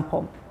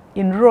example.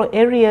 In rural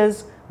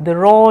areas, the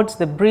roads,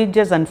 the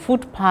bridges, and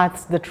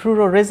footpaths that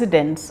rural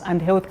residents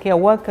and healthcare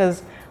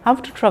workers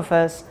have to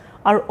traverse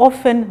are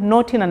often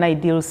not in an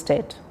ideal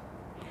state.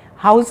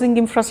 Housing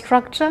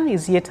infrastructure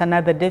is yet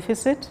another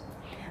deficit.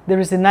 There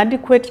is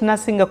inadequate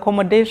nursing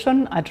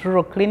accommodation at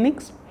rural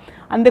clinics,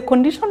 and the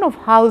condition of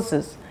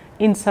houses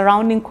in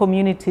surrounding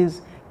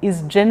communities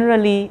is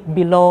generally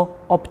below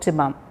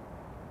optimum.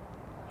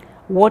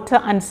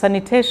 Water and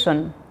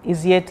sanitation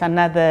is yet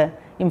another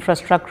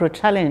infrastructural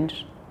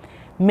challenge.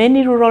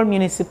 Many rural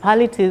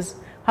municipalities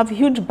have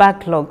huge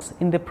backlogs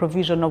in the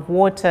provision of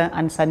water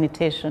and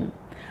sanitation,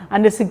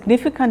 and a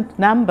significant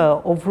number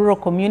of rural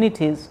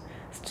communities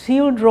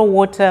still draw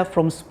water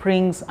from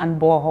springs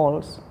and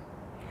boreholes.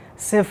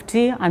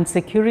 Safety and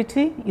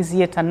security is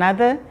yet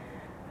another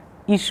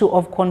issue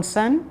of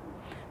concern,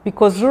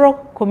 because rural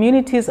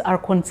communities are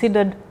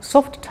considered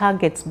soft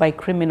targets by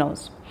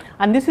criminals.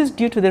 And this is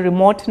due to the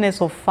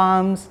remoteness of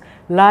farms,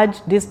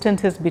 large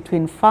distances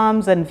between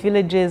farms and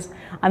villages,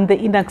 and the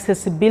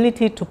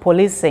inaccessibility to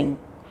policing,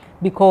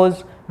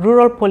 because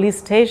rural police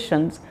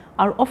stations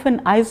are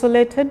often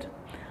isolated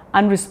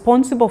and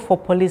responsible for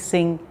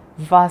policing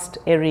vast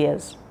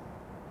areas.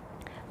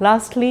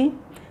 Lastly,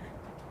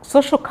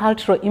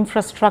 social-cultural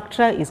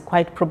infrastructure is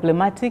quite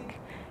problematic.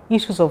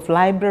 Issues of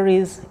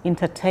libraries,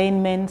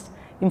 entertainment,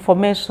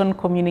 information,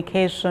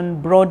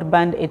 communication,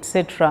 broadband,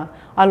 etc.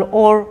 are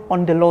all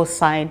on the low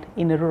side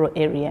in a rural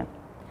area.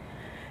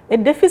 A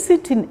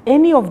deficit in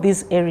any of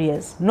these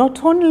areas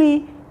not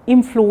only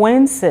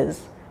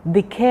influences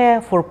the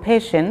care for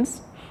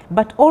patients,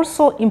 but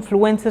also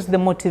influences the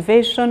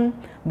motivation,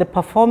 the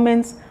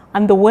performance,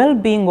 and the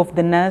well-being of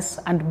the nurse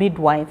and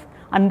midwife,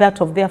 and that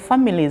of their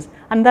families,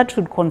 and that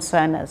should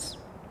concern us.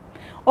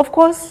 Of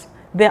course,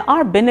 there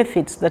are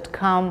benefits that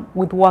come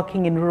with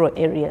working in rural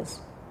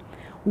areas.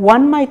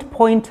 One might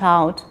point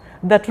out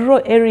that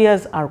rural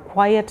areas are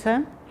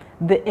quieter,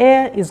 the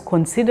air is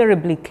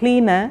considerably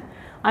cleaner,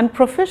 and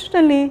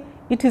professionally,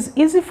 it is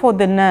easy for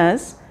the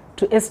nurse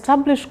to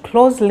establish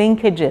close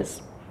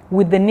linkages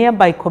with the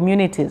nearby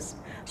communities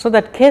so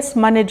that case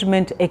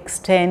management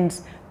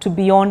extends to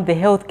beyond the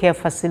healthcare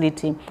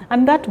facility,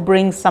 and that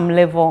brings some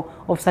level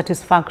of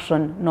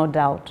satisfaction, no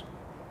doubt.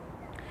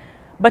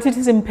 But it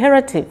is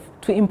imperative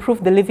to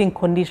improve the living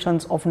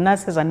conditions of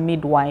nurses and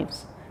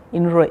midwives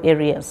in rural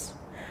areas.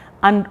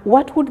 And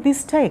what would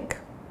this take?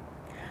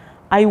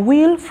 I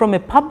will, from a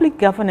public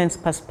governance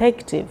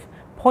perspective,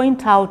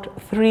 point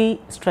out three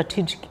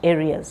strategic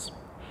areas.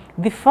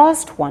 The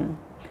first one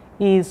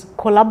is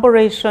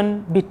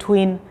collaboration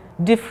between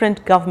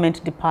different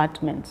government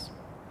departments.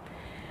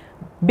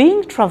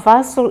 Being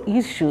traversal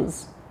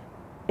issues,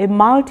 a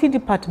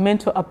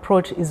multi-departmental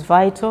approach is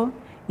vital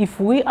if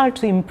we are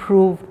to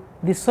improve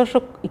the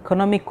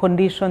socio-economic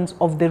conditions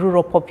of the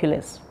rural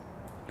populace.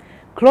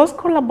 Close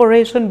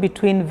collaboration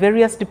between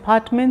various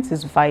departments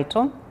is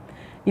vital.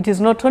 It is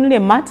not only a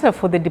matter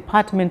for the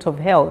Department of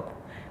Health,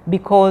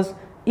 because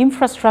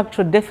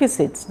infrastructure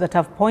deficits that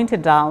I've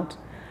pointed out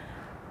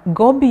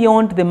go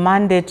beyond the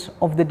mandate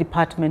of the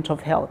Department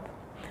of Health.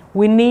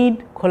 We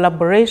need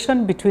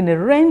collaboration between a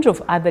range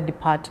of other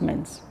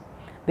departments.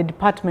 The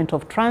Department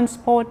of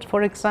Transport,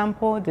 for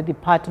example, the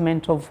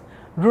Department of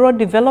Rural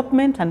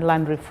Development and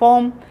Land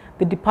Reform,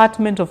 the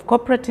Department of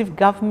Cooperative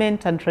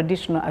Government and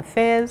Traditional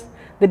Affairs,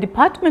 the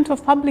Department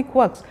of Public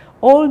Works.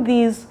 All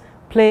these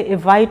play a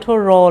vital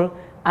role,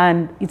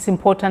 and it's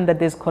important that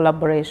there's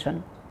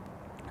collaboration.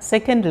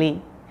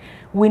 Secondly,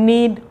 we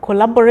need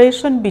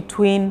collaboration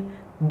between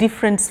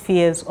different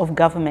spheres of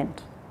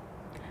government.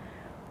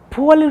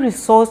 Poorly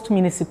resourced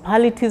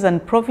municipalities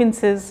and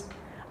provinces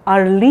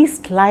are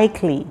least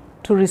likely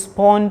to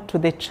respond to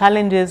the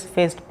challenges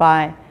faced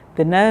by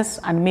the nurse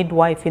and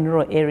midwife in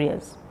rural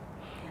areas.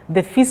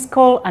 The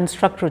fiscal and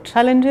structural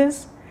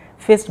challenges,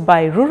 faced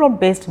by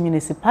rural-based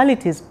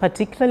municipalities,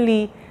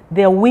 particularly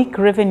their weak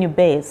revenue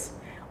base.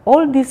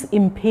 All this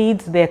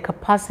impedes their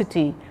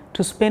capacity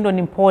to spend on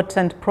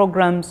important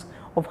programs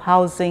of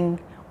housing,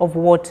 of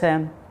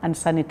water, and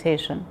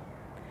sanitation.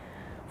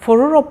 For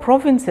rural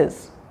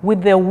provinces,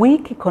 with their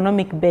weak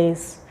economic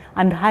base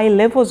and high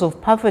levels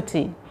of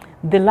poverty,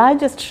 the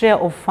largest share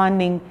of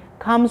funding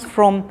comes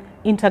from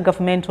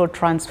intergovernmental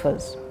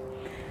transfers,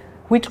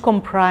 which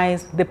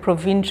comprise the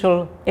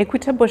provincial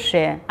equitable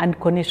share and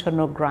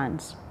conditional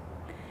grants.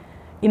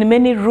 In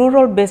many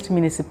rural-based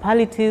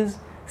municipalities,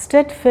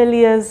 state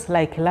failures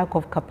like lack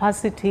of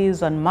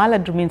capacities and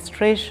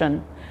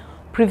maladministration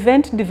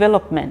prevent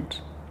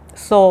development.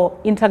 So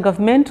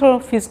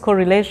intergovernmental fiscal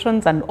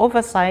relations and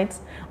oversights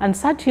and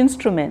such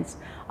instruments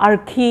are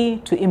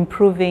key to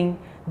improving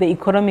the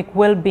economic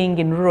well-being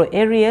in rural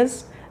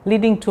areas,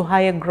 leading to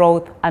higher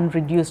growth and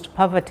reduced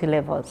poverty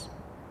levels.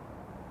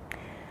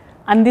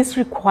 And this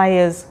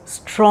requires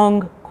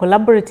strong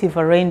collaborative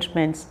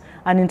arrangements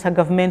and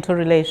intergovernmental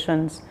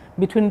relations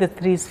between the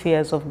three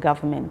spheres of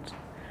government.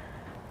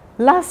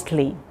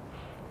 Lastly,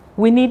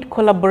 we need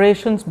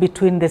collaborations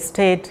between the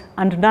state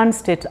and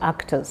non-state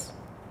actors.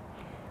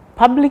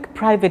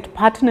 Public-private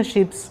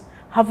partnerships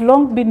have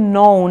long been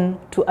known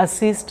to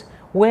assist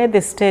where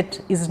the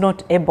state is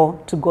not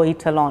able to go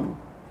it alone.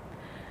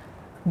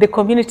 The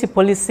community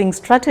policing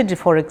strategy,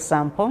 for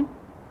example,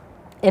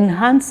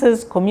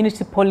 enhances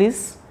community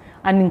police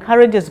and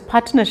encourages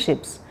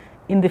partnerships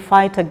in the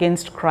fight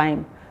against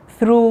crime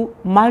through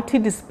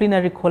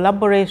multidisciplinary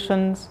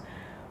collaborations,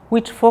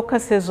 which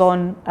focuses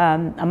on,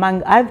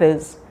 among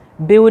others,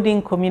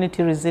 building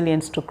community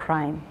resilience to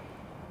crime.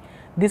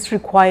 This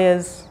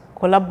requires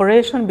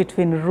collaboration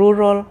between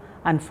rural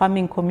and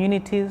farming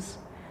communities,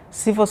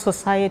 civil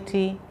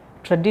society,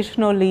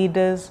 traditional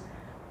leaders,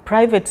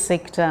 private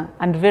sector,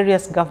 and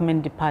various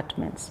government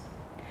departments.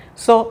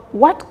 So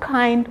what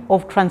kind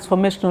of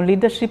transformational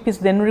leadership is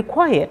then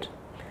required?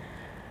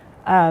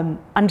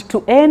 And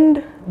to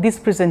end this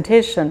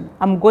presentation,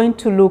 I'm going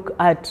to look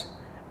at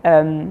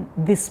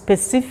the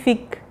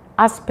specific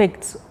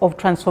aspects of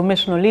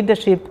transformational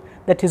leadership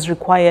that is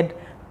required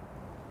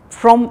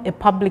from a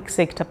public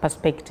sector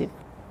perspective.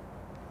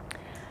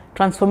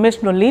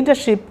 Transformational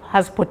leadership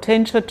has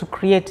potential to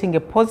creating a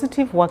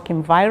positive work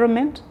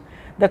environment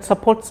that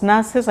supports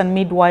nurses and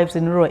midwives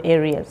in rural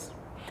areas.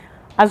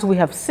 As we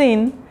have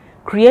seen,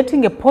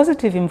 creating a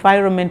positive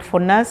environment for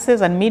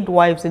nurses and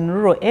midwives in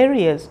rural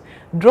areas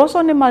draws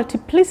on a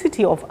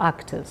multiplicity of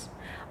actors,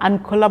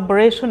 and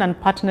collaboration and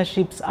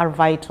partnerships are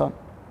vital.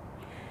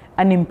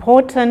 An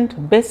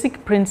important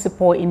basic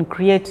principle in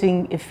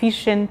creating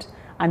efficient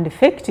and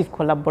effective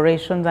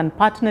collaborations and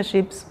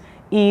partnerships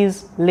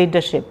is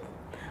leadership,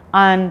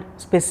 and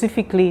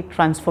specifically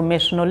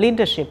transformational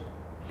leadership.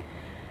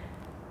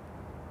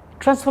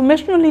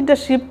 Transformational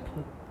leadership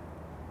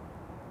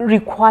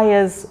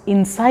requires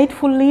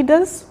insightful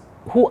leaders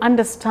who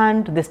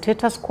understand the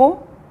status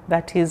quo,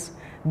 that is,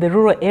 the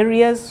rural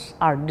areas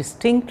are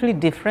distinctly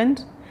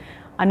different,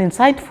 an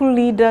insightful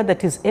leader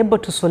that is able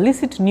to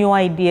solicit new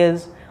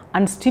ideas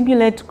and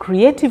stimulate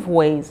creative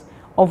ways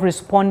of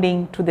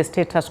responding to the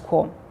status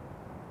quo.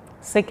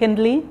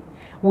 Secondly,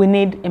 we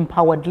need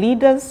empowered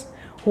leaders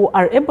who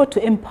are able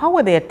to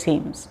empower their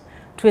teams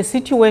to a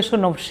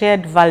situation of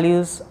shared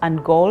values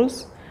and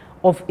goals,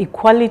 of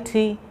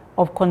equality,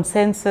 of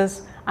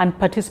consensus, and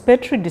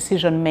participatory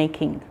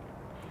decision-making.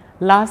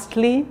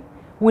 Lastly,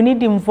 we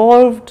need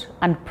involved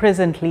and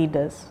present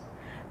leaders,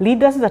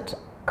 leaders that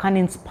can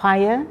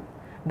inspire,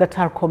 that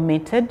are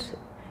committed,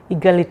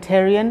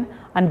 egalitarian,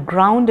 and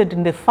grounded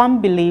in the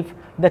firm belief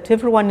that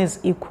everyone is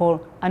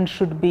equal and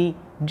should be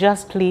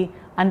justly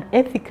and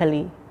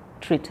ethically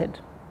treated.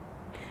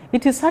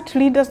 It is such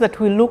leaders that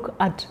we look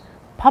at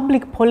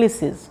public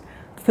policies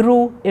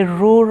through a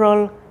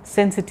rural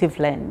sensitive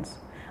lens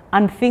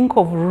and think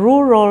of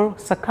rural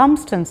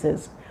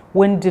circumstances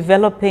when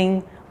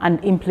developing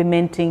and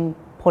implementing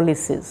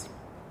policies.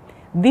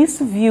 This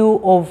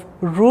view of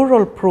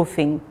rural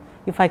proofing,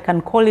 if I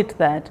can call it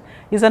that,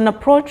 is an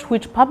approach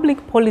which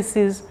public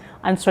policies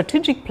and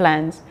strategic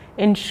plans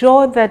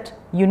ensure that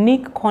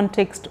unique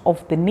context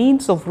of the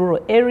needs of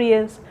rural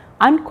areas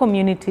and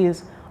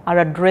communities are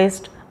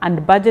addressed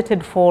and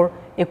budgeted for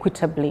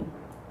equitably,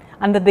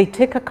 and that they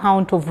take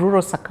account of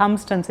rural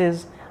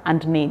circumstances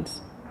and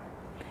needs.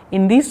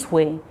 In this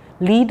way,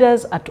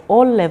 leaders at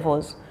all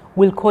levels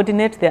will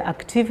coordinate their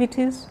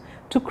activities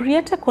to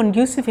create a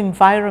conducive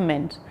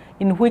environment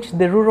in which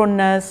the rural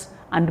nurse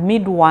and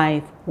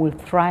midwife will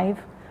thrive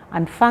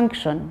and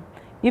function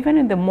even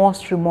in the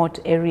most remote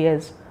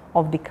areas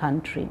of the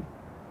country.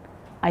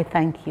 I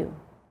thank you.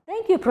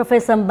 Thank you,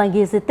 Professor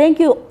Mbangizi. Thank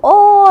you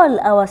all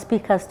our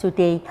speakers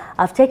today.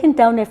 I've taken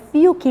down a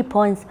few key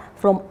points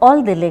from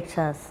all the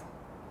lectures.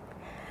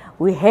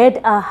 We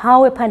heard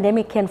how a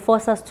pandemic can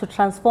force us to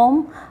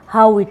transform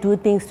how we do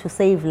things to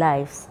save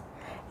lives.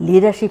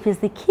 Leadership is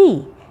the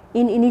key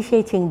in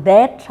initiating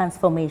that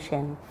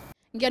transformation.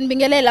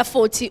 Ngiyanibingelela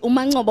futhi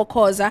uMangcobo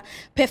Khoza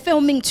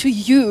performing to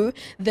you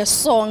the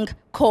song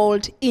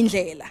called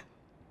Indlela.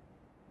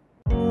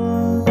 you.